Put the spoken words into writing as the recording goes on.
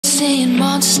seeing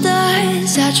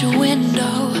monsters at your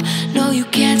window. No, you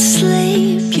can't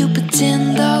sleep, you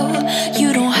pretend though.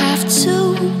 You don't have to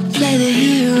play the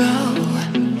hero,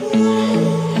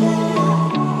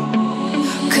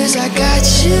 'cause I got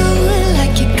you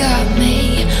like you got me.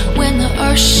 When the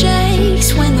earth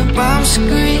shakes, when the bombs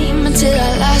scream, until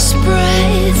our last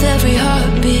breath, every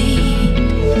heartbeat.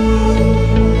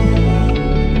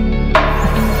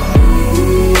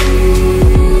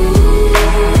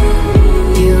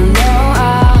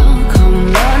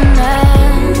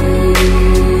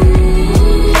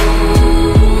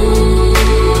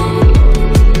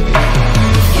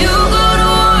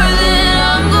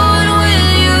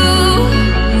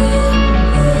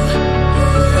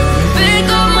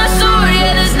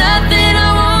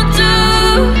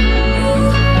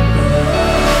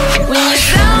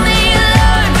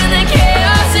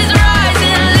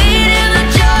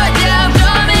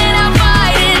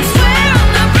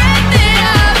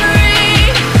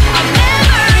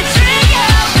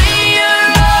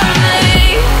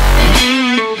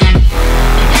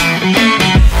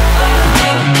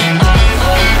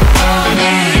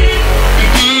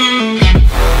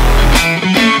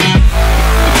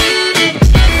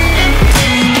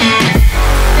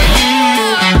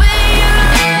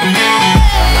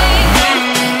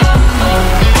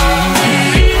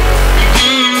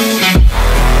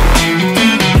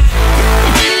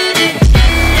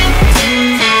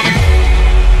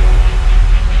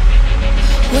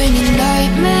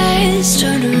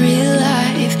 Turn to real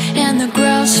life and the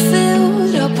ground's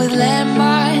filled up with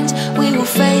landmines. We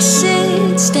will face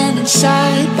it, standing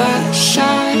side by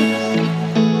side.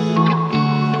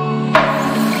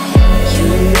 You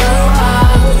know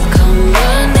I'll come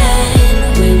running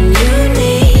when you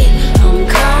need. I'm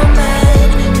coming.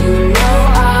 You know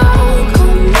I'll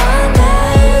come running.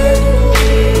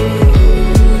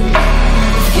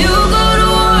 If you go to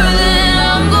war, then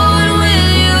I'm going with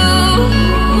you.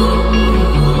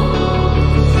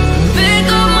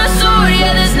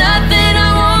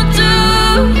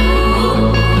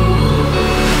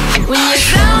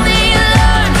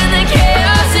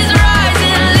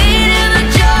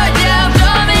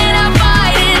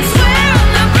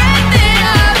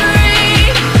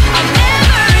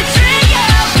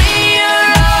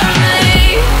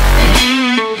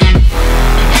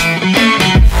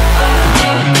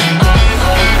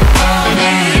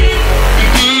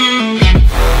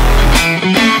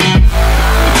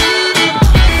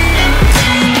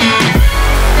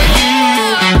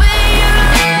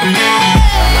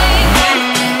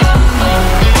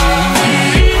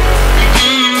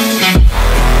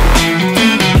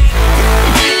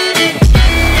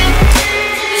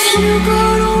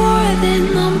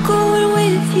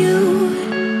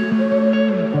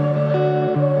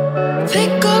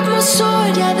 Pick up my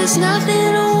sword, yeah, there's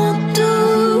nothing I won't do.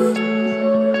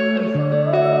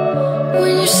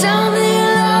 When you sound the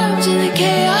alarms and the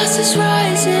chaos is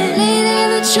rising, leading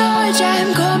the charge, I'm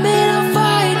coming, I'll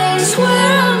fight. I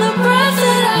swear on the breath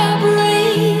that I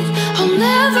breathe, I'll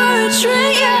never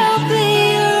retreat, yeah, I'll be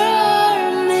your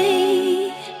army.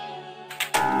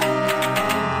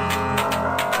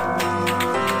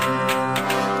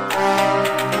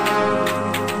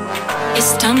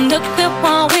 It's time to quit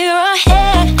while we're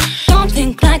ahead. Don't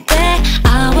think like that.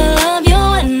 I will love you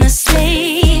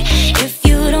endlessly. If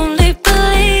you don't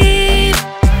believe,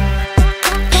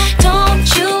 don't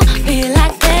you be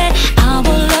like that. I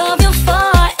will love you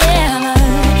forever.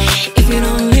 If you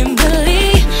don't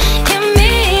believe in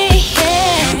me,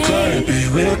 yeah. You couldn't be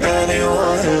with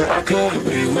anyone. I couldn't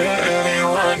be